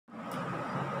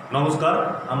নমস্কার,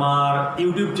 আমার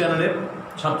ইউটিউব চ্যানেলে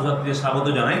ছাত্রছাত্রীদের স্বাগত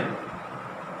জানাই।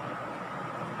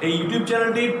 এই ইউটিউব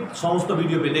চ্যানেলটির সমস্ত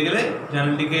ভিডিও পেতে গেলে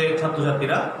চ্যানেলটিকে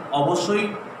ছাত্রছাত্রীরা অবশ্যই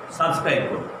সাবস্ক্রাইব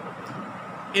করুন।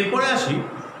 এরপরে আসি,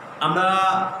 আমরা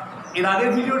এর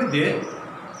আগের ভিডিওটিতে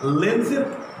লেন্সের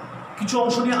কিছু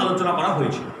অংশ নিয়ে আলোচনা করা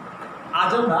হয়েছিল।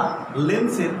 আজ আমরা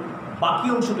লেন্সের বাকি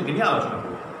অংশটিকে নিয়ে আলোচনা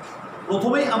করব।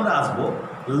 প্রথমেই আমরা আসব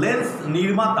লেন্স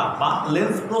নির্মাতা বা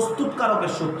লেন্স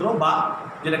প্রস্তুতকারকের সূত্র, বা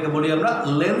যেটাকে বলি আমরা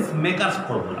লেন্স মেকার্স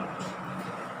ফর্মুলা।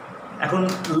 এখন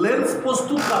লেন্স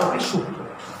প্রস্তুতকারকের সূত্র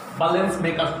বা লেন্স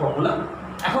মেকার্স ফর্মুলা।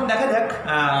 এখন দেখা যাক,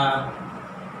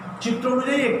 চিত্র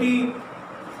অনুযায়ী একটি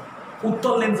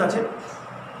উত্তল লেন্স আছে,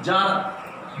 যার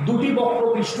দুটি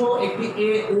বক্রপৃষ্ঠ, একটি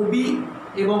এ ও বি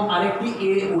এবং আরেকটি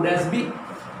এ ও ড্যাশ বি।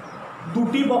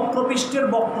 দুটি বক্রপৃষ্ঠের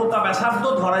বক্রতা ব্যাসার্ধ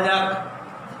ধরা যাক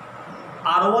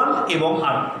R1 এবং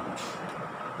R2।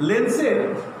 লেন্সের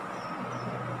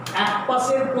এক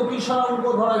পাশের প্রতিসরাঙ্ক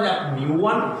ধরা যাক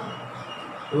μ1।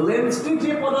 লেন্সটি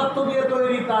যে পদার্থ দিয়ে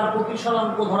তৈরি তার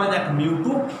প্রতিসরাঙ্ক ধরা যাক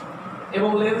μ2, এবং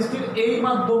লেন্সটির এই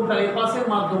মাধ্যমটা, এই পাশের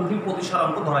মাধ্যমটির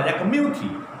প্রতিসরাঙ্ক ধরা যাক μ3।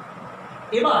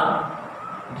 এবার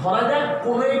ধরা যাক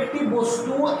কোনো একটি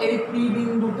বস্তু এই P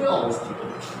বিন্দুতে অবস্থিত।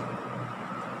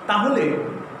 তাহলে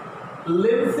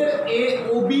লেন্সের এ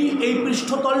ও বি এই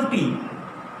পৃষ্ঠতলটি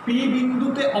P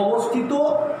বিন্দুতে অবস্থিত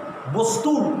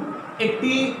বস্তুর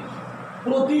একটি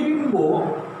প্রতিবিম্ব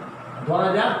ধরা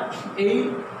যাক এই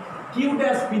কিউ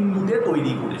ড্যাশ বিন্দুতে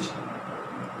তৈরি করেছে।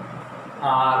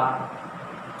 আর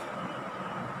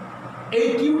এই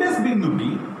কিউ ড্যাশ বিন্দুটি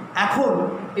এখন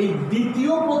এই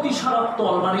দ্বিতীয় প্রতিসারক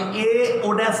তল মানে এ ও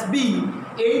ড্যাশ বি,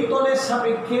 এই তলের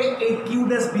সাপেক্ষে এই কিউ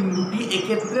ড্যাশ বিন্দুটি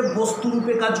এক্ষেত্রে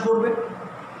বস্তুরূপে কাজ করবে।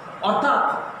 অর্থাৎ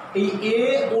এই এ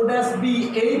ও ড্যাশ বি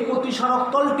এই প্রতিসারক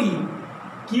তলটি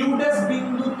কিউ ড্যাশ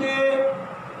বিন্দুতে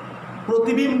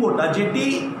প্রতিবিম্বটা, যেটি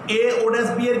এ ও ড্যাশ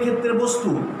বি এর ক্ষেত্রে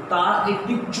বস্তু, তার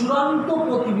একটি চূড়ান্ত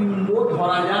প্রতিবিম্ব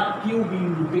ধরা যাক কিউ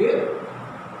বিন্দুতে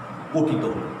গঠিত।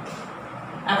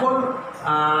 এখন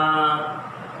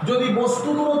যদি বস্তু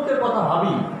দূরত্বের কথা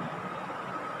ভাবি,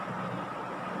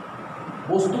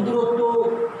 বস্তু দূরত্ব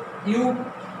ইউ,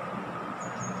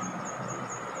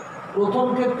 প্রথম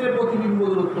ক্ষেত্রে প্রতিবিম্ব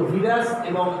দূরত্ব ভি ড্যাশ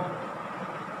এবং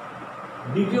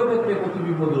দ্বিতীয় ক্ষেত্রে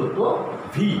প্রতিবিম্ব দূরত্ব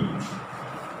ভি।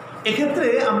 এক্ষেত্রে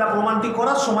আমরা প্রমাণটি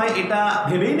করার সময় এটা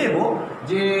ভেবেই নেব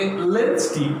যে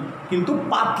লেন্সটি কিন্তু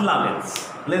পাতলা লেন্স।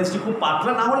 লেন্সটি খুব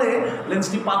পাতলা না হলে,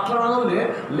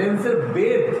 লেন্সের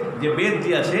বেধ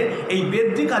যে আছে, এই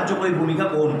বেধটি কার্যকরী ভূমিকা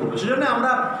গ্রহণ করবে। সেজন্য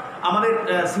আমরা আমাদের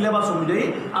সিলেবাস অনুযায়ী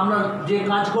আমরা যে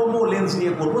কাজকর্ম লেন্স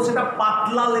নিয়ে করব, সেটা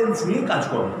পাতলা লেন্স নিয়ে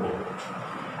কাজকর্ম করব।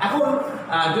 এখন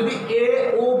যদি এ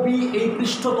ও বি এই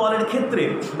পৃষ্ঠতলের ক্ষেত্রে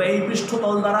বা এই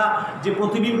পৃষ্ঠতল দ্বারা যে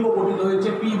প্রতিবিম্ব গঠিত হয়েছে,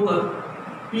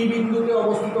 পি বিন্দুতে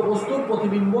অবস্থিত বস্তুর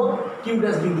প্রতিবিম্ব কিউ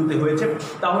ড্যাশ বিন্দুতে হয়েছে,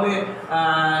 তাহলে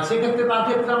সেক্ষেত্রে তার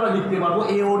ক্ষেত্রে আমরা লিখতে পারবো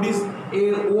এ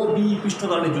ও বি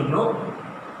পৃষ্ঠতলের জন্য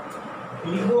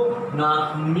লিখব না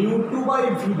μ2 by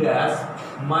V dash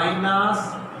minus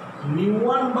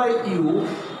μ1 by you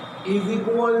is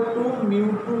equal to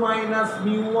μ2 minus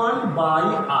μ1 by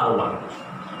R1।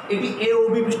 এটি এ ও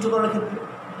বি পৃষ্ঠতলের ক্ষেত্রে।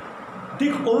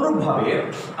 ঠিক অনুরূপভাবে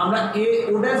আমরা এ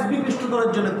ও ড্যাশ বি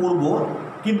পৃষ্ঠতলের জন্য করব,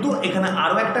 কিন্তু এখানে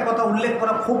আরও একটা কথা উল্লেখ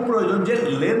করা খুব প্রয়োজন যে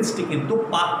লেন্সটি কিন্তু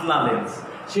পাতলা লেন্স।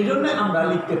 সেজন্য আমরা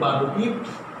লিখতে পারবো কি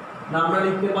না, আমরা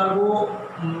লিখতে পারবো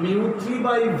μ3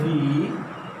 by V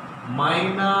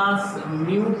minus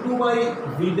μ2 by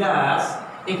V dash.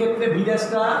 এক্ষেত্রে ভি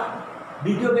ড্যাশটা,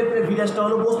 দ্বিতীয় ক্ষেত্রে ভি ড্যাশটা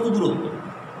হলো বস্তু দূরত্ব,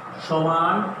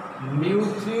 সমান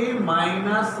μ3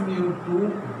 মাইনাস μ2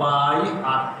 বাই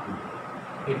R2।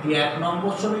 এটি 1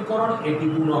 নম্বর সমীকরণ, এটি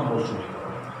 2 নম্বর সমীকরণ।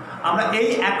 আমরা এই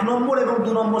 1 নম্বর এবং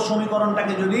 2 নম্বর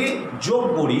সমীকরণটাকে যদি যোগ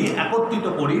করি, একত্রিত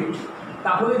করি,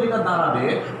 তাহলে যেটা দাঁড়াবে,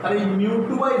 তাহলে এই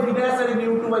μ2 বাই ভি ড্যাশ আর এই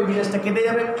μ2 বাই ভি ড্যাশটা কেটে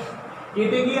যাবে।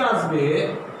 কেটে গিয়ে আসবে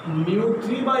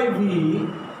μ3 by V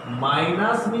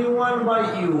minus μ1 by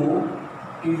you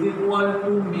is equal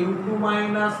to μ2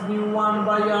 minus μ1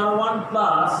 by R1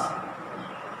 plus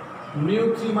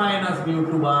μ3 minus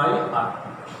μ2 by R2।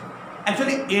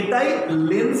 Actually এটাই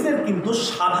লেন্সের কিন্তু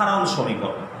সাধারণ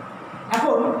সমীকরণ।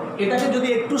 এখন এটাকে যদি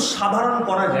একটু সাধারণ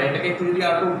করা যায়, এটাকে একটু যদি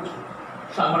আরো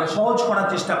মানে সহজ করার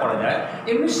চেষ্টা করা যায়,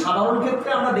 এমনি সাধারণ ক্ষেত্রে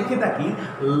আমরা দেখে থাকি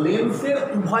লেন্সের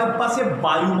উভয় পাশে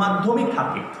বায়ু মাধ্যমই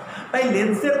থাকে। তাই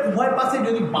লেন্সের উভয় পাশে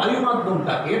যদি বায়ু মাধ্যম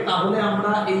থাকে, তাহলে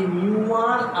আমরা এই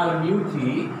μ1 আর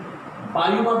μ3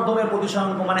 বায়ু মাধ্যমের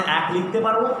প্রতিসরাঙ্ক মানে 1 লিখতে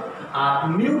পারবো। আর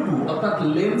μ2 অর্থাৎ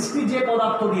লেন্সটি যে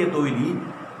পদার্থ দিয়ে তৈরি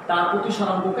তার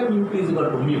প্রতিসরাঙ্ককে μ2 ইজ ইকুয়াল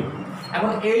টু μ।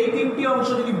 এখন এই তিনটি অংশ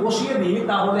যদি বসিয়ে দিই,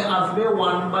 তাহলে আসবে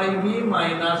 1 by V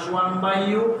minus 1 by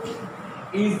you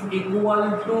is equal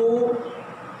to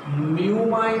μ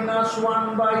minus one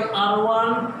by R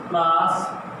one plus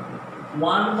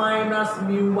one minus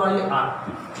mu by R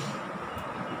two,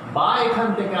 বা এখান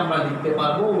থেকে আমরা লিখতে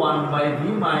পারবো one by V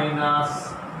minus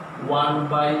one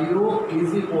by you is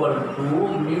equal to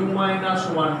mu minus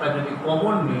ওয়ানটা যদি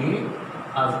common নিই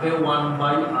আসবে one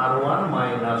by R one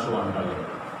minus one by আর।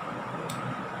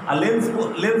 আর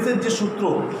লেন্সের যে সূত্র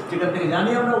যেটা থেকে জানি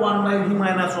আমরা one by V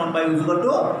minus one by you is equal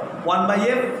to one by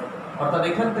F, অর্থাৎ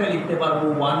এখান থেকে লিখতে পারবো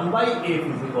one by F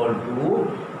is equal to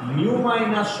mu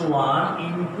minus one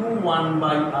into one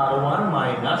by R one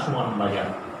minus one by আর,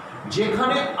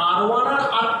 যেখানে আর ওয়ান আর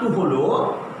আর two হলো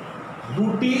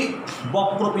দুটি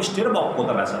বক্রপৃষ্ঠের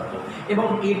বক্রতা ব্যাসার্ধ, এবং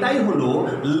এটাই হলো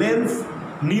লেন্স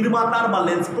নির্মাতার বা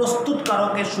লেন্স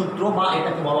প্রস্তুতকারকের সূত্র, বা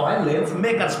এটাকে বলা হয় লেন্স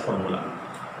মেকার্স ফর্মুলা।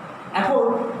 এখন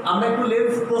আমরা একটু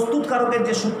লেন্স প্রস্তুতকারকের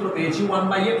যে সূত্র পেয়েছি ওয়ান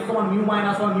বাই এফ সমান মিউ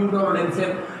মাইনাস ওয়ান, মিউ ধরো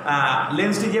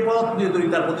লেন্সটি যে পদার্থ দিয়ে তৈরি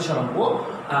তার প্রতিসারাঙ্ক।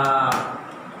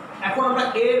 এখন আমরা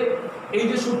এই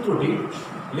যে সূত্রটি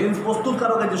লেন্স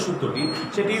প্রস্তুতকারকের যে সূত্রটি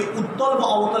সেটি উত্তল বা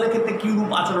অবতলের ক্ষেত্রে কি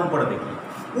রূপ আচরণ করে দেখি।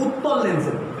 উত্তল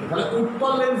লেন্সের ক্ষেত্রে, তাহলে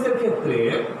উত্তল লেন্সের ক্ষেত্রে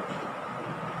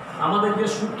আমাদের যে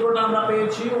সূত্রটা আমরা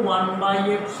পেয়েছি ওয়ান বাই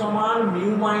এফ সমান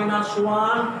mu minus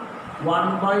one one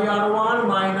by R one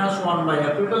minus one by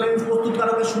R two, এটা লেন্স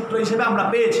প্রস্তুতকারকের সূত্র হিসেবে আমরা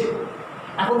পেয়েছি।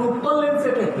 এখন উত্তল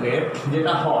লেন্সের ক্ষেত্রে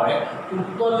যেটা হয়,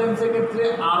 উত্তল লেন্সের ক্ষেত্রে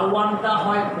আর ওয়ানটা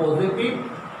হয় পজিটিভ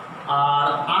আর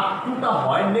আর টুটা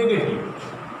হয় নেগেটিভ।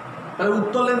 তাহলে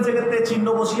উত্তল লেন্সের ক্ষেত্রে চিহ্ন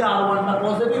বসিয়ে আর ওয়ানটা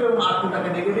পজিটিভ এবং আর টুটাকে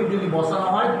নেগেটিভ যদি বসানো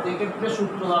হয়, সেক্ষেত্রে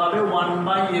সূত্র দাঁড়াবে ওয়ান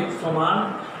বাই এফ সমান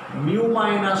mu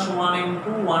minus one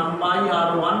into one by R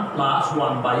one plus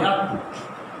one by R two.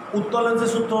 উত্তল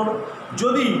লেন্সের সূত্র হলো,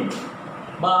 যদি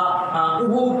বা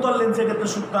উভয় উত্তল লেন্সের ক্ষেত্রে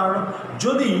সূত্র হলো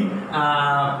যদি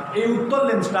এই উত্তল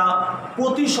লেন্সটা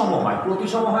প্রতিসম হয়,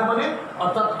 প্রতিসম হয় মানে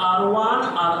অর্থাৎ আর ওয়ান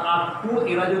আর আর টু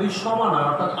এরা যদি সমান হয়,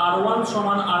 অর্থাৎ আর ওয়ান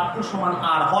সমান আর টু সমান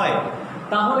আর হয়,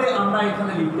 তাহলে আমরা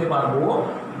এখানে লিখতে পারবো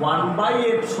ওয়ান বাই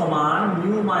এফ সমান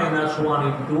mu minus one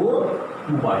into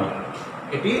two by আর।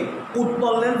 এটি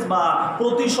উত্তল লেন্স বা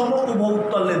প্রতিসম উভয়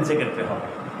উত্তল লেন্সের ক্ষেত্রে হবে।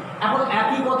 এখন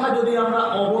একই কথা যদি আমরা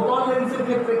অবতল লেন্সের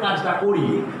ক্ষেত্রে কাজটা করি,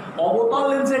 অবতল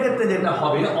লেন্সের ক্ষেত্রে যেটা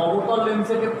হবে, অবতল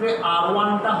লেন্সের ক্ষেত্রে আর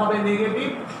ওয়ানটা হবে নেগেটিভ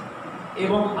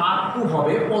এবং আর টু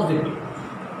হবে পজিটিভ।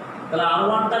 তাহলে আর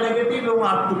ওয়ানটা নেগেটিভ এবং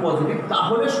আর টু পজিটিভ,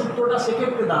 তাহলে সূত্রটা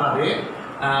সেক্ষেত্রে দাঁড়াবে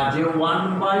যে ওয়ান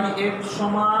বাই এফ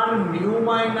সমান mu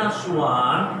minus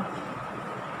one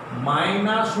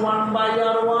minus one by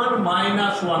R one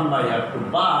minus one by R two,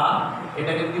 বা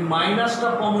এটাকে যদি মাইনাসটা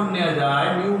কমন নেওয়া যায়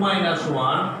mu minus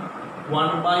one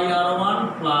one by R one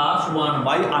plus one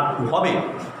by R two হবে।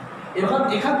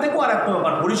 এখান থেকেও আর একটা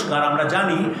ব্যাপার পরিষ্কার, আমরা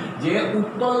জানি যে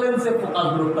উত্তল লেন্সের ফোকাস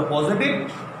দূরত্ব পজিটিভ,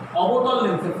 অবতল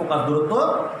লেন্সের ফোকাস দূরত্ব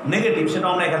নেগেটিভ, সেটা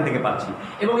আমরা এখান থেকে পাচ্ছি।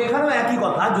 এবং এখানেও একই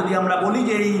কথা, যদি আমরা বলি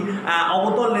যে এই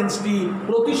অবতল লেন্সটি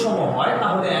প্রতিসম হয়,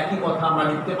 তাহলে একই কথা আমরা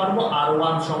লিখতে পারবো আর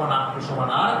ওয়ান সমান আর টু সমান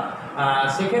আর।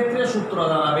 সেক্ষেত্রে সূত্র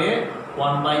দাঁড়াবে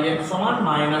ওয়ান বাই এফ সমান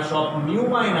minus of mu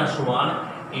minus one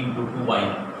into two by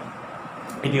আর।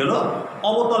 এটি হলো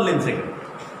অবতল লেন্সের ক্ষেত্রে।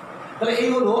 তাহলে এই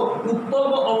হলো উত্তল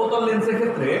বা অবতল লেন্সের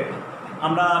ক্ষেত্রে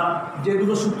আমরা যে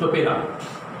দুটো সূত্র পেলাম।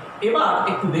 এবার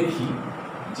একটু দেখি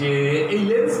যে এই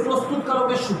লেন্স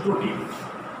প্রস্তুতকারকের সূত্রটি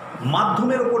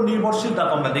মাধ্যমের উপর নির্ভরশীলতা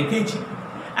তো আমরা দেখেইছি।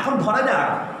 এখন ধরা যাক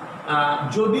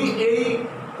যদি এই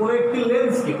কোনো একটি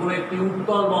লেন্সকে, কোনো একটি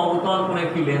উত্তল বা অবতল কোনো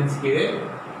একটি লেন্সকে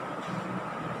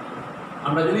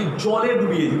আমরা যদি জলে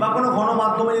ডুবিয়ে দিই বা কোনো ঘন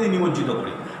মাধ্যমে যদি নিমজ্জিত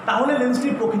করি, তাহলে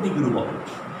লেন্সটির প্রকৃতি কীরূপ হবে।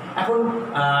 এখন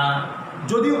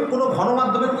যদি কোনো ঘন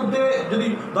মাধ্যমের মধ্যে যদি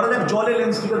ধরা যাক জলে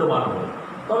লেন্সটিকে ডোবানো হয়,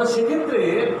 তাহলে সেক্ষেত্রে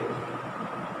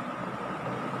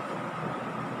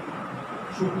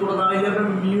সূত্র দাঁড়িয়ে যাবে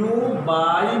mu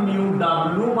by mu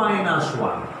W minus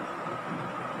one.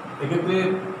 এক্ষেত্রে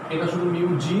এটা শুধু মিউ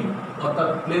জি, অর্থাৎ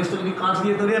লেন্সটা যদি কাঁচ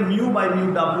দিয়ে তৈরি হয় mu by mu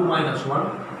W minus one,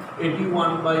 এটি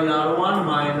one by R one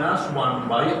minus one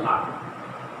by আর।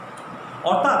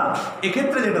 অর্থাৎ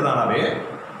এক্ষেত্রে যেটা দাঁড়াবে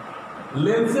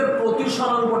লেন্সের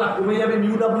প্রতিসরাঙ্কটা কমে যাবে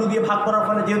মিউ ডাব্লিউ দিয়ে ভাগ করার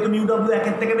ফলে, যেহেতু মিউ ডাব্লিউ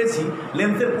একের থেকে বেশি,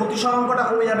 লেন্সের প্রতিসরাঙ্কটা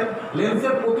কমে যাবে।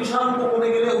 লেন্সের প্রতিসরাঙ্ক কমে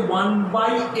গেলে ওয়ান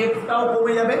বাই এফটাও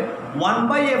কমে যাবে। ওয়ান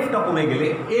বাই এফটা কমে গেলে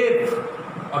এফ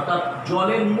অর্থাৎ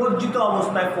জলে নিমজ্জিত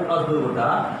অবস্থায় ফোকাস দৈর্ঘ্যটা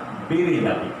বেড়ে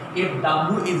যাবে। F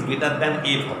W is greater than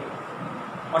F.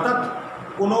 অর্থাৎ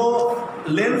কোনো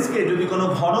লেন্সকে যদি কোনো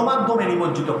ঘন মাধ্যমে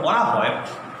নিমজ্জিত করা হয়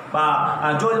বা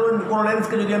যেমন কোনো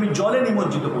লেন্সকে যদি আমি জলে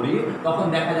নিমজ্জিত করি, তখন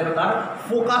দেখা যাবে তার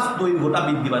ফোকাস দৈর্ঘ্যটা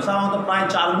বৃদ্ধি পায়। সাধারণত প্রায়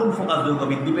 4 গুণ ফোকাস দৈর্ঘ্য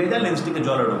বৃদ্ধি পেয়ে যায় লেন্সটিকে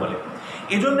জলে ডোবালে।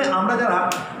 এজন্য আমরা যারা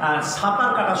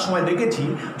সাঁতার কাটার সময় দেখেছি,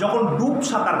 যখন ডুব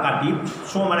সাঁতার কাটি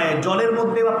মানে জলের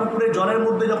মধ্যে বা পুকুরের জলের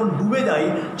মধ্যে যখন ডুবে যাই,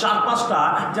 চারপাশটা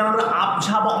যেন আমরা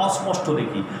আবঝা বা অস্পষ্ট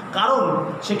দেখি। কারণ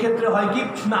সেক্ষেত্রে হয় কি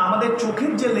না, আমাদের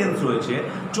চোখের যে লেন্স রয়েছে,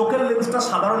 চোখের লেন্সটা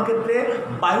সাধারণ ক্ষেত্রে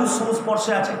বায়ুর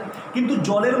সংস্পর্শে আছে, কিন্তু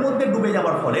জলের মধ্যে ডুবে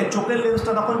যাওয়ার ফলে চোখের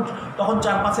লেন্সটা তখন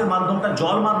চারপাশের মাধ্যমটা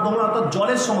জল মাধ্যমে অর্থাৎ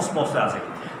জলের সংস্পর্শে আসে।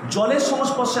 জলের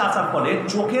সংস্পর্শে আসার ফলে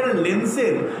চোখের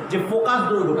লেন্সের যে ফোকাস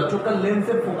দৈর্ঘ্যটা, চোখের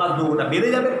লেন্সের ফোকাস দৈর্ঘ্যটা বেড়ে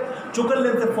যাবে। চোখের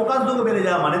লেন্সের ফোকাস দৈর্ঘ্য বেড়ে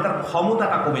যাওয়া মানে তার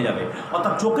ক্ষমতাটা কমে যাবে,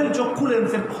 অর্থাৎ চক্ষু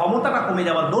লেন্সের ক্ষমতাটা কমে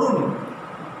যাওয়ার দরুন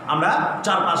আমরা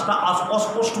চারপাশটা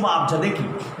অস্পষ্ট বা আবঝা দেখি।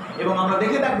 এবং আমরা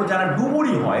দেখে থাকবো যারা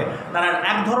ডুবুরি হয় তারা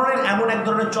এমন এক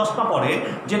ধরনের চশমা পরে,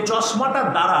 যে চশমাটার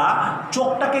দ্বারা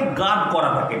চোখটাকে গার্ড করা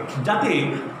থাকে, যাতে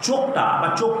চোখটা বা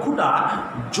চক্ষুটা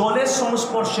জলের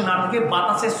সংস্পর্শে না থাকে,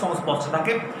 বাতাসের সংস্পর্শে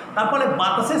থাকে। তার ফলে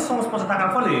বাতাসের সংস্পর্শে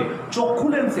থাকার ফলে চক্ষু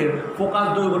লেন্সের ফোকাস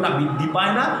দৈর্ঘ্যটা বৃদ্ধি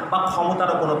পায় না বা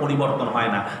ক্ষমতারও কোনো পরিবর্তন হয়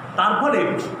না। তার ফলে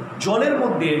জলের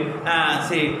মধ্যে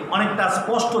সে অনেকটা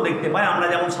স্পষ্ট দেখতে পায়। আমরা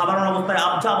যেমন সাধারণ অবস্থায়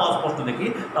আবঝা বা অস্পষ্ট দেখি,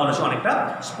 তাহলে সে অনেকটা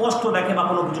স্পষ্ট দেখে, বা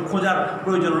কোনো কিছু খোঁজার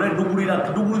প্রয়োজন হলে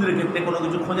ডুবুরিদের ক্ষেত্রে কোনো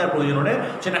কিছু খোঁজার প্রয়োজন হলে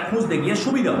সেটা খুঁজতে গিয়ে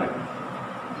সুবিধা হয়।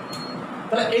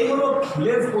 তাহলে এই হলো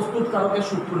লেন্স প্রস্তুতকারকের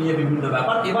সূত্র নিয়ে বিভিন্ন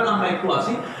ব্যাপার। এবার আমরা একটু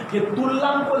আসি যে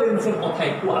তুল্যাঙ্ক লেন্সের কথা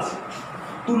একটু আসি।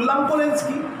 তুল্যাঙ্ক লেন্স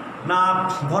কি না,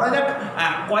 ধরা যাক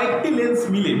কয়েকটি লেন্স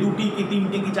মিলে, 2টি কি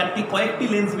 3টি কি 4টি কয়েকটি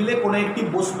লেন্স মিলে কোনো একটি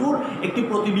বস্তুর একটি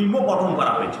প্রতিবিম্ব গঠন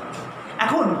করা হয়েছে।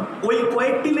 এখন ওই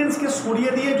কয়েকটি লেন্সকে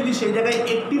সরিয়ে দিয়ে যদি সেই জায়গায়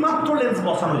একটি মাত্র লেন্স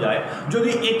বসানো যায়,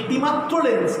 যদি একটি মাত্র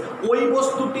লেন্স ওই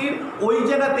বস্তুটির ওই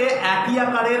জায়গাতে একই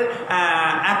আকারের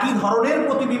একই ধরনের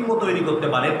প্রতিবিম্ব তৈরি করতে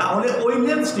পারে, তাহলে ওই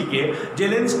লেন্সটিকে, যে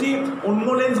লেন্সটি অন্য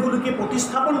লেন্সগুলিকে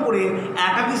প্রতিস্থাপন করে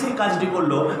একাকী সেই কাজটি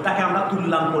করলো, তাকে আমরা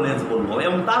তুল্যাঙ্ক লেন্স বলবো,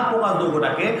 এবং তার ফোকাস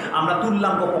দৈর্ঘ্যটাকে আমরা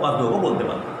তুল্যাঙ্ক ফোকাস দৈর্ঘ্য বলতে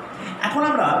পারবো। এখন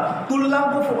আমরা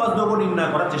তুল্যাঙ্ক ফোকাস দৈর্ঘ্য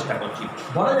নির্ণয় করার চেষ্টা করছি।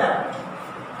 ধরা যাক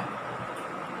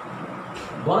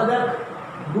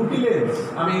 2টি লেন্স,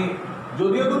 আমি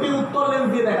যদিও 2টি উত্তল লেন্স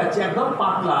দিয়ে দেখাচ্ছি, একদম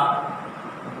পাতলা,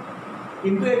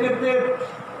 কিন্তু এক্ষেত্রে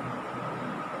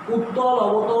উত্তল,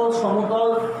 অবতল, সমতল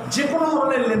যে কোনো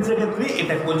ধরনের লেন্সের ক্ষেত্রে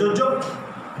এটা প্রযোজ্য।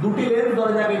 2টি লেন্স,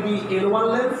 ধরা যাক এটি L1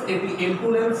 লেন্স, এটি L2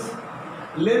 লেন্স।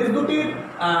 লেন্স দুটির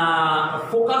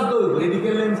ফোকাস দৈর্ঘ্য, এদিকে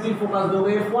লেন্সটির ফোকাস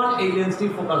দৈর্ঘ্য f1, এই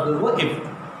লেন্সটির ফোকাস দৈর্ঘ্য f2।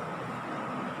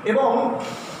 এবং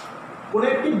কোনো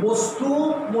একটি বস্তু,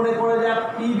 মনে করা যাক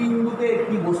P বিন্দুতে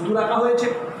একটি বস্তু রাখা হয়েছে।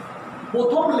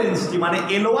 প্রথম লেন্সটি মানে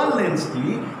L1 লেন্সটি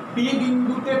P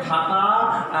বিন্দুতে থাকা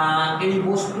এই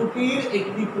বস্তুটির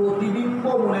একটি প্রতিবিম্ব,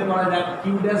 মনে করা যাক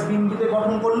Q' বিন্দুতে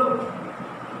গঠন করলো।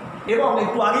 এবং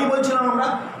একটু আগেই বলছিলাম আমরা,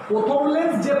 প্রথম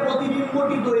লেন্স যে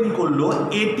প্রতিবিম্বটি তৈরি করলো,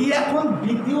 এটি এখন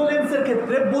দ্বিতীয় লেন্সের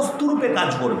ক্ষেত্রে বস্তুরূপে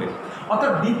কাজ করবে।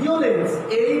 অর্থাৎ দ্বিতীয় লেন্স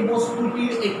এই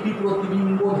বস্তুটির একটি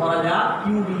প্রতিবিম্ব, ধরা যাক Q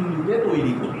বিন্দুতে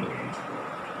তৈরি করলো।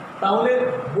 তাহলে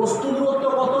বস্তু দূরত্ব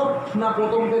কত না,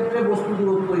 প্রথম ক্ষেত্রে বস্তু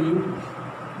দূরত্ব u,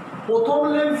 প্রথম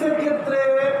লেন্সের ক্ষেত্রে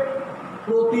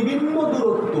প্রতিবিম্ব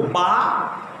দূরত্ব বা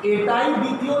এটাই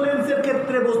দ্বিতীয় লেন্সের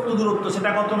ক্ষেত্রে বস্তু দূরত্ব,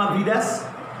 সেটা কত না v'।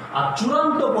 আর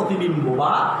চূড়ান্ত প্রতিবিম্ব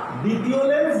বা দ্বিতীয়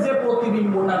লেন্স যে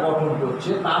প্রতিবিম্বটা গঠন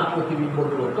করছে তার প্রতিবিম্ব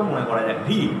দূরত্ব মনে করা যাক v।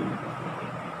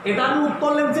 এটা আমি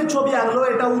উত্তল লেন্সের ছবি আঁকলো,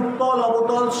 এটা উত্তল,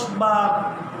 অবতল বা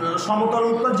সমতল,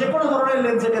 উত্তল যে কোনো ধরনের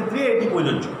লেন্সের ক্ষেত্রে এটি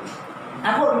প্রযোজ্য।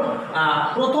 এখন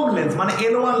প্রথম লেন্স মানে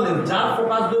L1 লেন্স, যার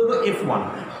ফোকাস দৈর্ঘ্য f1,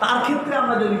 তার ক্ষেত্রে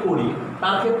আমরা যদি করি,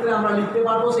 তার ক্ষেত্রে আমরা লিখতে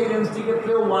পারবো সেই লেন্সটির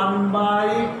ক্ষেত্রে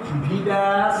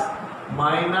 1/v'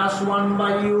 minus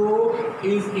 1/u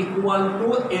is equal to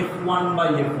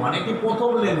f1/f1। এটি প্রথম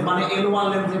লেন্স মানে L1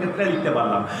 লেন্সের ক্ষেত্রে লিখতে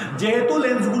পারলাম। যেহেতু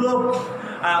লেন্সগুলো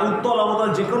উত্তল, অবতল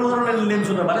যে কোনো ধরনের লেন্স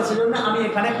হতে পারে, সেজন্য আমি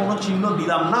এখানে কোনো চিহ্ন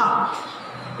দিলাম না।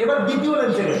 এবার দ্বিতীয়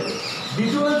লেন্সের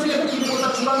ক্ষেত্রে, কি বলতে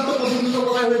চূড়ান্ত প্রতিবিম্ব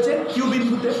কোথায় হয়েছে? Q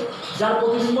বিন্দুতে, যার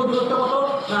প্রতিবিম্ব দূরত্ব কত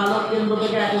না আলোক কেন্দ্র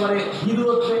থেকে একেবারে v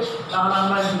দূরত্বে। তাহলে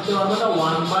আমরা লিখতে পারবো এটা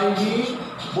 1/v।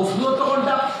 বস্তু দূরত্ব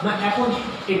কোনটা না, এখন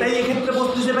এটাই এক্ষেত্রে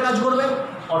বস্তু হিসেবে কাজ করবে,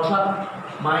 অর্থাৎ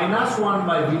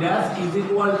 -1/v' is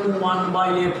equal to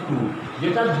 1/f2,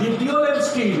 যেটা দ্বিতীয়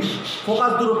লেন্সটির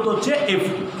ফোকাস দূরত্ব হচ্ছে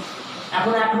f2।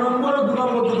 এখন 1 নম্বর ও 2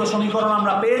 নম্বর দুটো সমীকরণ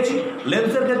আমরা পেয়েছি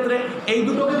লেন্সের ক্ষেত্রে। এই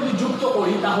দুটোকে যদি যুক্ত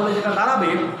করি তাহলে যেটা দাঁড়াবে,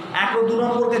 1 ও 2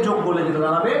 নম্বরকে যোগ করলে যেটা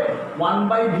দাঁড়াবে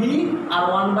 1/v আর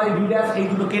 1/v', এই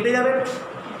দুটো কেটে যাবে।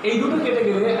 এই দুটো কেটে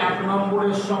গেলে 1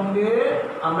 নম্বরের সঙ্গে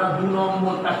আমরা 2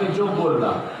 নম্বরটাকে যোগ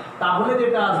করলাম, তাহলে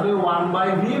যেটা আসবে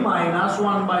 1/v minus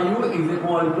 1/u is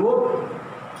equal to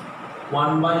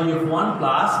 1/f1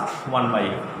 plus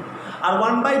 1/f। R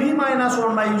 1/v minus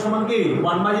 1/u সমান কি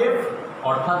 1/f,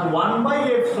 অর্থাৎ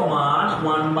 1/f সমান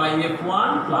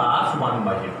 1/f1 plus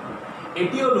 1/f।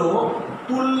 এটি হলো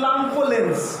তুল্যাঙ্ক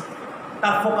লেন্স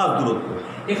তার ফোকাস দূরত্ব।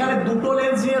 এখানে দুটো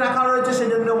লেন্স নিয়ে রাখা রয়েছে,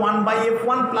 সেজন্য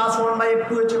 1/f1 প্লাস 1/f2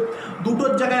 হয়েছে।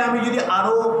 দুটোর জায়গায় আমি যদি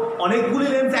আরও অনেকগুলি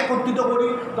লেন্স একত্রিত করি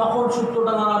তখন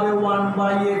সূত্রটা দাঁড়াবে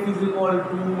 1/f =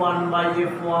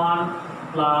 1/f1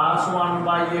 plus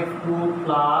 1/f2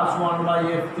 plus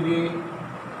 1/f3।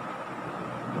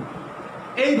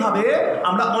 এইভাবে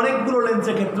আমরা অনেকগুলো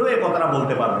লেন্সের ক্ষেত্রেও এই কথাটা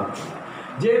বলতে পারবো।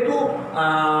 যেহেতু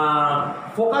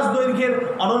ফোকাস দৈর্ঘ্যের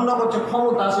অনন্য করছে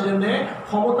ক্ষমতা, সেজন্য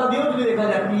ক্ষমতা দিয়েও যদি লেখা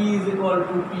যায় P =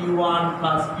 P1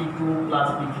 plus P2 plus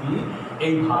P3,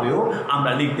 এইভাবেও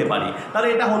আমরা লিখতে পারি। তাহলে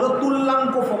এটা হলো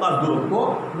তুল্যাঙ্ক ফোকাস দূরত্ব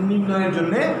নির্ণয়ের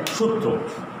জন্য সূত্র।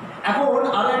 এখন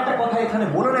আরো একটা কথা এখানে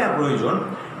বলে নেওয়া প্রয়োজন,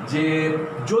 যে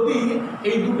যদি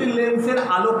এই দুটি লেন্সের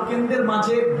আলোক কেন্দ্রের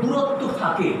মাঝে দূরত্ব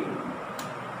থাকে,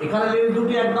 এখানে লেন্স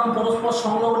দুটি একদম পরস্পর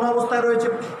সংলগ্ন অবস্থায় রয়েছে,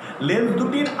 লেন্স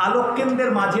দুটির আলোক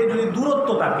কেন্দ্রের মাঝে যদি দূরত্ব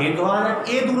থাকে, ধরা যাক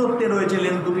এ দূরত্বে রয়েছে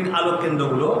লেন্স দুটির আলোক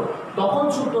কেন্দ্রগুলো, তখন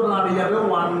সূত্রটা দাঁড়িয়ে যাবে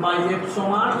 1/f =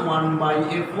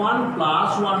 1/f1 plus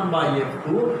 1/f2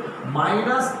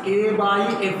 minus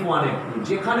a/f1f2,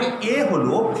 যেখানে এ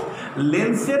হলো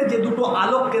লেন্সের যে দুটো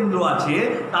আলোক কেন্দ্র আছে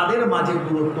তাদের মাঝে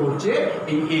দূরত্ব হচ্ছে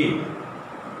এই এ।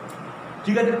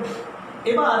 ঠিক আছে,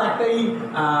 এবার একটা এই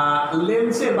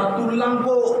লেন্সের বা তুল্যাঙ্ক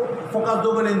ফোকাস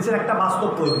দৈর্ঘ্য লেন্সের একটা বাস্তব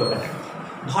প্রয়োগ দেখা।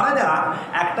 ধরা যাক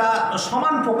একটা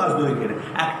সমান ফোকাস দৈর্ঘ্যের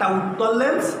একটা উত্তল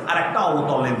লেন্স আর একটা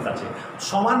অবতল লেন্স আছে।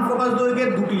 সমান ফোকাস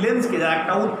দৈর্ঘ্যের দুটি লেন্সকে, যারা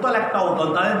একটা উত্তল একটা অবতল,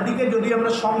 তাদের দিকে যদি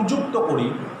আমরা সংযুক্ত করি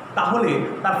তাহলে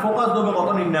তার ফোকাস দৈর্ঘ্য কত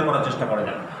নির্ণয় করার চেষ্টা করা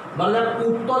যায়। ধরা যাক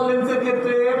উত্তল লেন্সের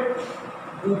ক্ষেত্রে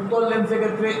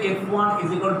f1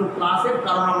 = প্লাস f,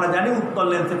 কারণ আমরা জানি উত্তল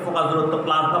লেন্সের ফোকাস দূরত্ব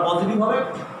প্লাস বা পজিটিভ হবে।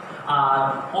 আর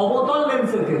অবতল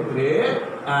লেন্সের ক্ষেত্রে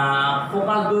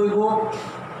ফোকাস দৈর্ঘ্য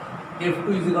f2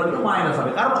 = মাইনাস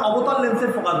হবে, কারণ অবতল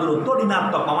লেন্সের ফোকাস দূরত্ব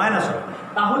ঋণাত্মক বা মাইনাস হবে।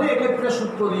 তাহলে এক্ষেত্রে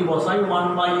সূত্র দিয়ে বসাই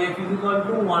 1/f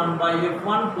 =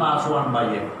 1/f1 প্লাস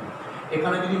 1/f।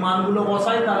 এখানে যদি মানগুলো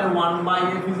বসাই তাহলে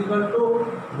 1/f =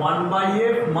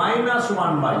 1/f মাইনাস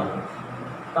 1/f,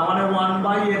 তার মানে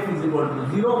 1/f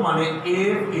 = 0, মানে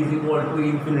f =∞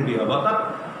 হবে। অর্থাৎ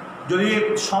যদি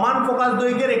সমান ফোকাস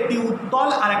দৈর্ঘ্যের একটি উত্তল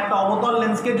আর একটা অবতল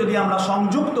লেন্সকে যদি আমরা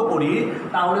সংযুক্ত করি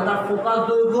তাহলে তার ফোকাস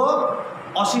দৈর্ঘ্য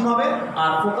অসীম হবে,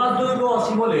 আর ফোকাস দৈর্ঘ্য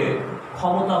অসীম হলে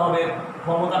ক্ষমতা হবে,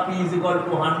 ক্ষমতা P =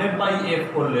 100/f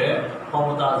করলে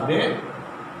ক্ষমতা আসবে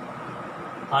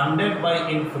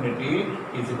 100/∞ =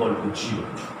 0।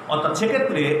 অর্থাৎ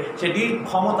সেক্ষেত্রে সেটি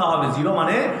ক্ষমতা হবে 0,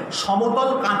 মানে সমতল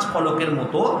কাঁচ ফলকের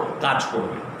মতো কাজ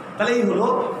করবে। তাহলে এই হলো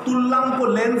তুল্যাঙ্ক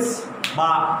লেন্স বা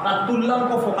তার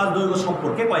তুল্যাঙ্ক ফোকাস দৈর্ঘ্য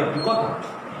সম্পর্কে কয়েকটি কথা।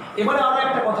 এবারে আরো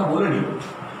একটা কথা বলে নিই,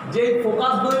 যে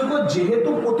ফোকাস দৈর্ঘ্য যেহেতু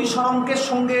প্রতিসরাঙ্কের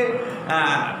সঙ্গে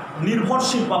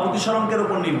নির্ভরশীল বা প্রতিসরাঙ্কের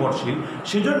উপর নির্ভরশীল,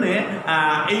 সেজন্য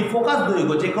এই ফোকাস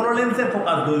দৈর্ঘ্য, যে কোনো লেন্সের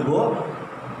ফোকাস দৈর্ঘ্য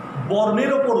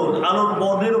বর্ণের ওপরও, আলোর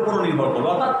বর্ণের ওপরও নির্ভর করবে।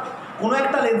 অর্থাৎ কোনো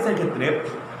একটা লেন্সের ক্ষেত্রে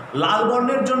লাল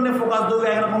বর্ণের জন্য ফোকাস দৈর্ঘ্য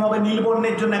একরকম হবে, নীল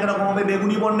বর্ণের জন্য একরকম হবে,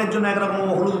 বেগুনি বর্ণের জন্য একরকম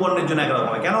হবে, হলুদ বর্ণের জন্য একরকম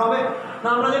হবে। কেন হবে না,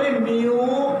 আমরা জানি মিউ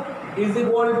 =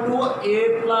 a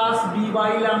প্লাস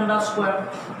b/λ²।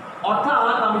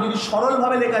 অর্থাৎ আমি যদি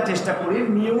সরলভাবে লেখার চেষ্টা করি,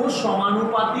 মিউ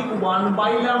সমানুপাতিক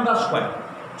 1/λ²,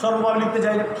 সরলভাবে লিখতে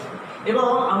চাইলে। এবং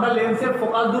আমরা লেন্সের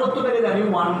ফোকাস দূরত্ব থেকে জানি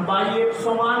 1/f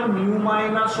 = mu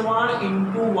minus 1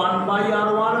 ×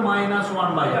 1/r1 minus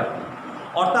 1/r।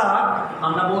 অর্থাৎ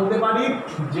আমরা বলতে পারি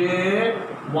যে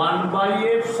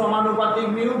 1/f সমানুপাতিক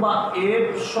মিউ বা f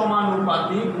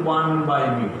সমানুপাতিক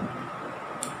 1/μ,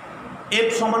 f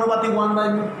সমানুপাতিক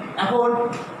 1/μ। এখন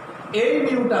এই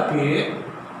মিউটাকে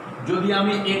যদি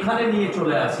আমি এখানে নিয়ে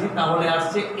চলে আসি তাহলে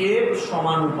আসছে f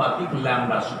সমানুপাতিক λ²।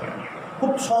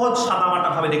 খুব সহজ সাদামাটা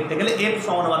ভাবে দেখতে গেলে f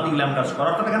সমানুপাতিক λ²।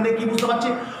 অর্থাৎ এখান থেকে কি বুঝতে পারছি,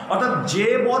 অর্থাৎ যে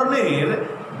বর্ণের,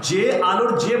 যে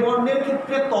আলোর যে বর্ণের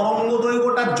ক্ষেত্রে তরঙ্গ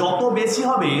দৈর্ঘ্যটা যত বেশি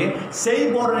হবে সেই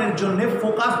বর্ণের জন্য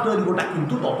ফোকাস দৈর্ঘ্যটা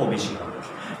কিন্তু তত বেশি হবে।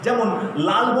 যেমন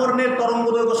লাল বর্ণের তরঙ্গ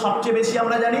দৈর্ঘ্য সবচেয়ে বেশি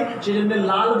আমরা জানি, সেই জন্য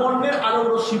লাল বর্ণের আলোর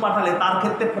রশ্মি পাঠালে তার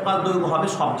ক্ষেত্রে ফোকাস দৈর্ঘ্য হবে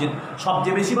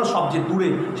সবচেয়ে বেশি বা সবচেয়ে দূরে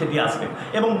সেটি আসবে।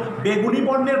 এবং বেগুনি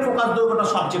বর্ণের ফোকাস দৈর্ঘ্যটা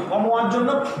সবচেয়ে কম হওয়ার জন্য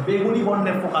বেগুনি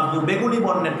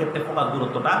বর্ণের ক্ষেত্রে ফোকাস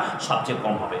দূরত্বটা সবচেয়ে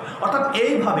কম হবে। অর্থাৎ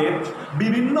এইভাবে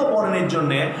বিভিন্ন বর্ণের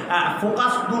জন্য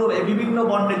ফোকাস দূরত্ব, বিভিন্ন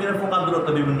বর্ণের জন্য ফোকাস দূরত্ব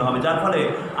বিভিন্ন হবে, যার ফলে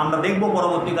আমরা দেখব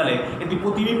পরবর্তীকালে এটি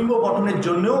প্রতিবিম্ব গঠনের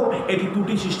জন্যও এটি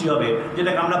ত্রুটি সৃষ্টি হবে,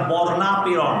 যেটাকে আমরা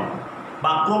বর্ণাপেরণ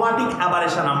বা ক্রোমাটিক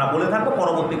অ্যাবারেশন আমরা বলে থাকবো।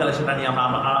 পরবর্তীকালে সেটা নিয়ে আমরা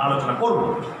আলোচনা করব।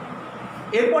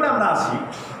 এরপরে আমরা আসি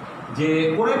যে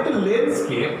কোনো একটি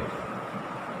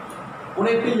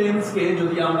লেন্সকে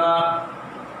যদি আমরা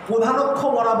প্রধান অক্ষ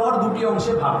বরাবর দুটি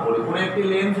অংশে ভাগ করি, কোনো একটি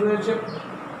লেন্স রয়েছে,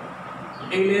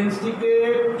 এই লেন্সটিকে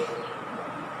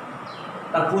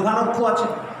তার প্রধান অক্ষ আছে,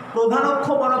 প্রধান অক্ষ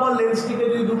বরাবর লেন্সটিকে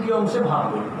যদি দুটি অংশে ভাগ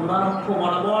করি, প্রধান অক্ষ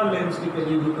বরাবর লেন্সটিকে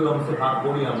যদি দুটি অংশে ভাগ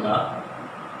করি আমরা,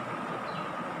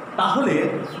 তাহলে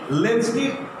লেন্সটি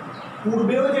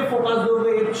পূর্বেও যে ফোকাস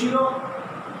দৈর্ঘ্য এফ ছিল,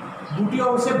 দুটি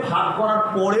অংশে ভাগ করার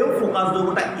পরেও ফোকাস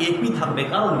দৈর্ঘ্যটা এপি থাকবে,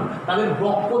 কারণ তাদের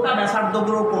বক্রতা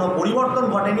ব্যাসার্ধেরও কোনো পরিবর্তন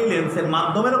ঘটেনি, লেন্সের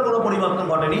মাধ্যমেরও কোনো পরিবর্তন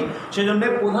ঘটেনি। সেজন্য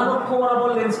প্রধান অক্ষ বরাবর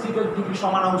লেন্সটিকে দুটি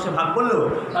সমান অংশে ভাগ করলেও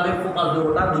তাদের ফোকাস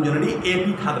দৈর্ঘ্যটা দুজনেরই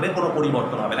এপি থাকবে, কোনো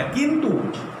পরিবর্তন হবে না। কিন্তু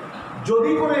যদি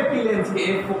কোনো একটি লেন্সকে,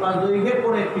 ফোকাস দৈর্ঘ্যের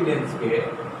কোনো একটি লেন্সকে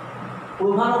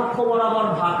প্রধান অক্ষ বরাবর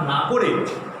ভাগ না করে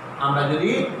আমরা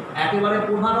যদি একেবারে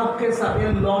প্রধান অক্ষের সাথে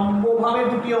লম্বভাবে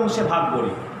দুটি অংশে ভাগ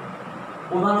করি,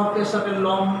 প্রধান অক্ষের সাথে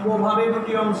লম্বভাবে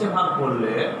দুটি অংশে ভাগ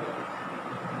করলে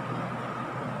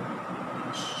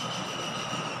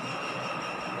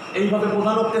এইভাবে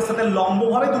প্রধান অক্ষের সাথে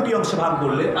লম্বভাবে দুটি অংশে ভাগ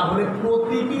করলে তাহলে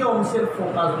প্রতিটি অংশের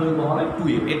ফোকাস দৈর্ঘ্য হবে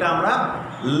 2f। এটা আমরা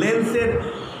লেন্সের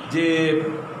যে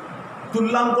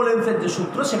তুল্যাঙ্ক লেন্সের যে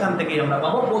সূত্র সেখান থেকেই আমরা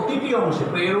পাবো। প্রতিটি অংশে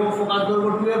এরও ফোকাস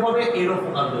দৈর্ঘ্য 2f হবে, এরও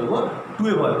ফোকাস দৈর্ঘ্য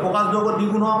 2f হবে। ফোকাস দৈর্ঘ্য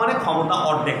দ্বিগুণ হওয়া মানে ক্ষমতা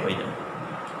অর্ধেক হয়ে যাবে।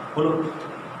 হলো,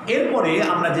 এরপরে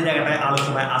আমরা যে জায়গাটায়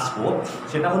আলোচনায় আসবো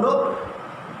সেটা হলো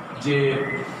যে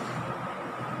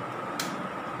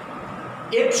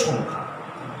এফ সংখ্যা।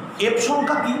 এফ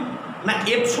সংখ্যা কি না,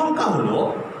 এফ সংখ্যা হলো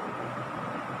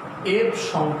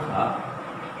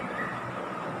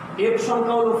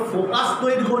ফোকাস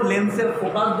দৈর্ঘ্য, লেন্সের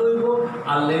ফোকাস দৈর্ঘ্য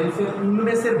আর লেন্সের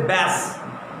উন্মেষের ব্যাস,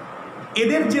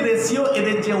 এদের যে রেশিও,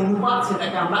 এদের যে অনুপাত,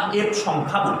 সেটাকে আমরা এফ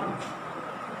সংখ্যা বলি।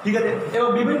 ঠিক আছে, এবং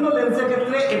বিভিন্ন লেন্সের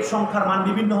ক্ষেত্রে এফ সংখ্যার মান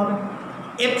বিভিন্ন হবে।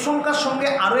 এফ সংখ্যার সঙ্গে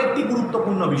আরও একটি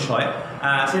গুরুত্বপূর্ণ বিষয়,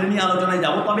 সেটা নিয়ে আলোচনায়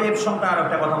যাব। তবে এফ সংখ্যা আর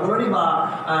একটা কথা বলে নিই, বা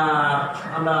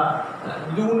আমরা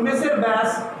যদি উন্মেষের ব্যাস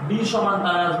বি সমান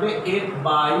তার আসবে এফ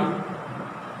বাই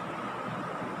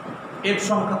এফ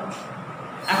সংখ্যা।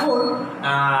 এখন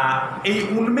এই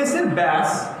উন্মেষের ব্যাস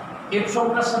এফ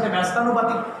সংখ্যার সাথে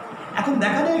ব্যস্তানুপাতিক। এখন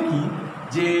দেখা যায় কি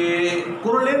যে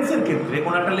কোনো লেন্সের ক্ষেত্রে,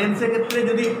 কোনো একটা লেন্সের ক্ষেত্রে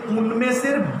যদি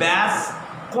উন্মেষের ব্যাস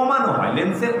কমানো হয়,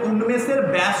 লেন্সের উন্মেষের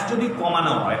ব্যাস যদি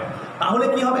কমানো হয়, তাহলে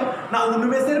কি হবে না,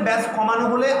 উন্মেষের ব্যাস কমানো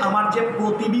হলে আমার যে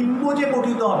প্রতিবিম্ব যে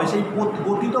গঠিত হবে, সেই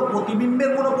গঠিত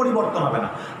প্রতিবিম্বের কোনো পরিবর্তন হবে না।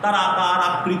 তার আকার,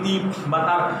 আকৃতি বা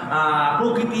তার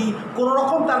প্রকৃতি, কোনো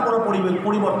রকম তার কোনো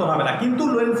পরিবর্তন হবে না। কিন্তু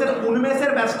লেন্সের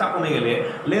উন্মেষের ব্যাসটা কমে গেলে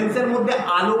লেন্সের মধ্যে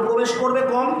আলো প্রবেশ করবে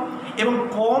কম, এবং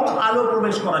কম আলো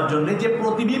প্রবেশ করার জন্য যে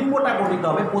প্রতিবিম্বটা গঠিত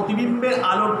হবে, প্রতিবিম্বের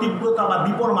আলোর তীব্রতা বা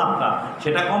দীপর মাত্রা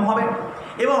সেটা কম হবে।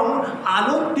 এবং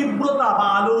আলোর তীব্রতা বা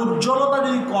আলোর উজ্জ্বলতা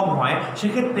যদি কম হয়,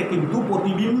 সেক্ষেত্রে কিন্তু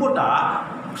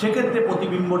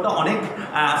প্রতিবিম্বটা অনেক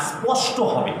স্পষ্ট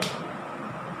হবে।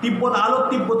 আলোর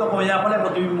তীব্রতা কমে যাওয়ার ফলে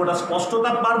প্রতিবিম্বটা স্পষ্টতা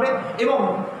বাড়বে, এবং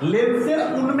লেন্সের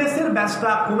উন্মেষের ব্যাসটা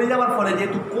কমে যাওয়ার ফলে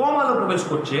যেহেতু কম আলো প্রবেশ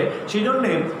করছে, সেই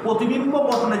জন্যে প্রতিবিম্ব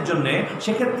গঠনের জন্যে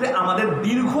সেক্ষেত্রে আমাদের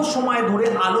দীর্ঘ সময় ধরে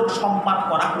আলোক সম্পাত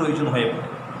করা প্রয়োজন হয়ে পড়ে।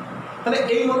 তাহলে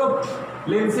এই হলো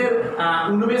লেন্সের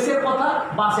উন্মেষের কথা,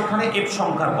 বা সেখানে এফ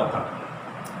সংখ্যার কথা।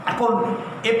 এখন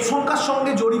এফ সংখ্যার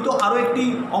সঙ্গে জড়িত আরও একটি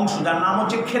অংশ, যার নাম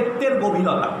হচ্ছে ক্ষেত্রের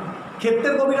গভীরতা।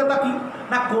 ক্ষেত্রের গভীরতা কি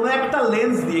না, কোনো একটা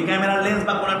লেন্স দিয়ে, ক্যামেরার লেন্স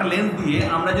বা কোনো একটা লেন্স দিয়ে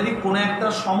আমরা যদি কোনো একটা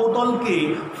সমতলকে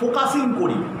ফোকাসিং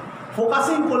করি,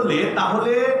 ফোকাসিং করলে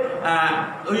তাহলে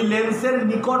ওই লেন্সের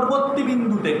নিকটবর্তী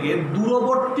বিন্দু থেকে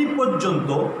দূরবর্তী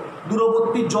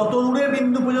যত দূরের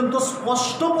বিন্দু পর্যন্ত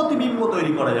স্পষ্ট প্রতিবিম্ব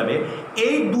তৈরি করা যাবে,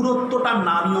 এই দূরত্বটার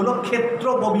নামই হলো ক্ষেত্র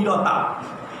গভীরতা।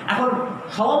 এখন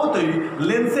স্বভাবতই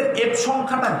লেন্সের এফ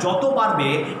সংখ্যাটা যত বাড়বে,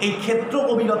 এই ক্ষেত্র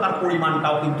গভীরতার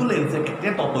পরিমাণটাও কিন্তু লেন্সের ক্ষেত্রে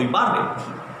ততই বাড়বে।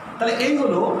 তাহলে এই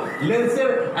হলো লেন্সের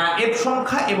এফ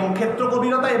সংখ্যা এবং ক্ষেত্র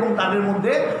গভীরতা, এবং তাদের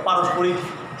মধ্যে পারস্পরিক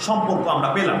সম্পর্ক আমরা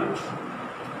পেলাম।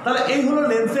 তাহলে এই হলো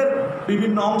লেন্সের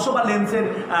বিভিন্ন অংশ বা লেন্সের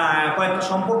কয়েকটা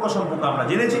সম্পর্ক আমরা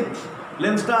জেনেছি।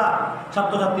 লেন্সটা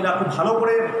ছাত্রছাত্রীরা খুব ভালো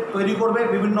করে তৈরি করবে।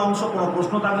 বিভিন্ন অংশ, কোনো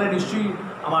প্রশ্ন থাকলে নিশ্চয়ই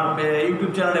আমার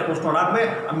ইউটিউব চ্যানেলে প্রশ্ন রাখবে,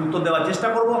 আমি উত্তর দেওয়ার চেষ্টা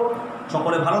করব।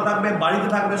 সকলে ভালো থাকবে, বাড়িতে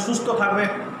থাকবে, সুস্থ থাকবে।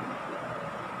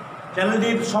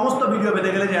 চ্যানেলটির সমস্ত ভিডিও পেতে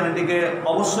গেলে চ্যানেলটিকে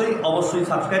অবশ্যই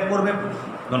সাবস্ক্রাইব করবে।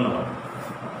 ধন্যবাদ।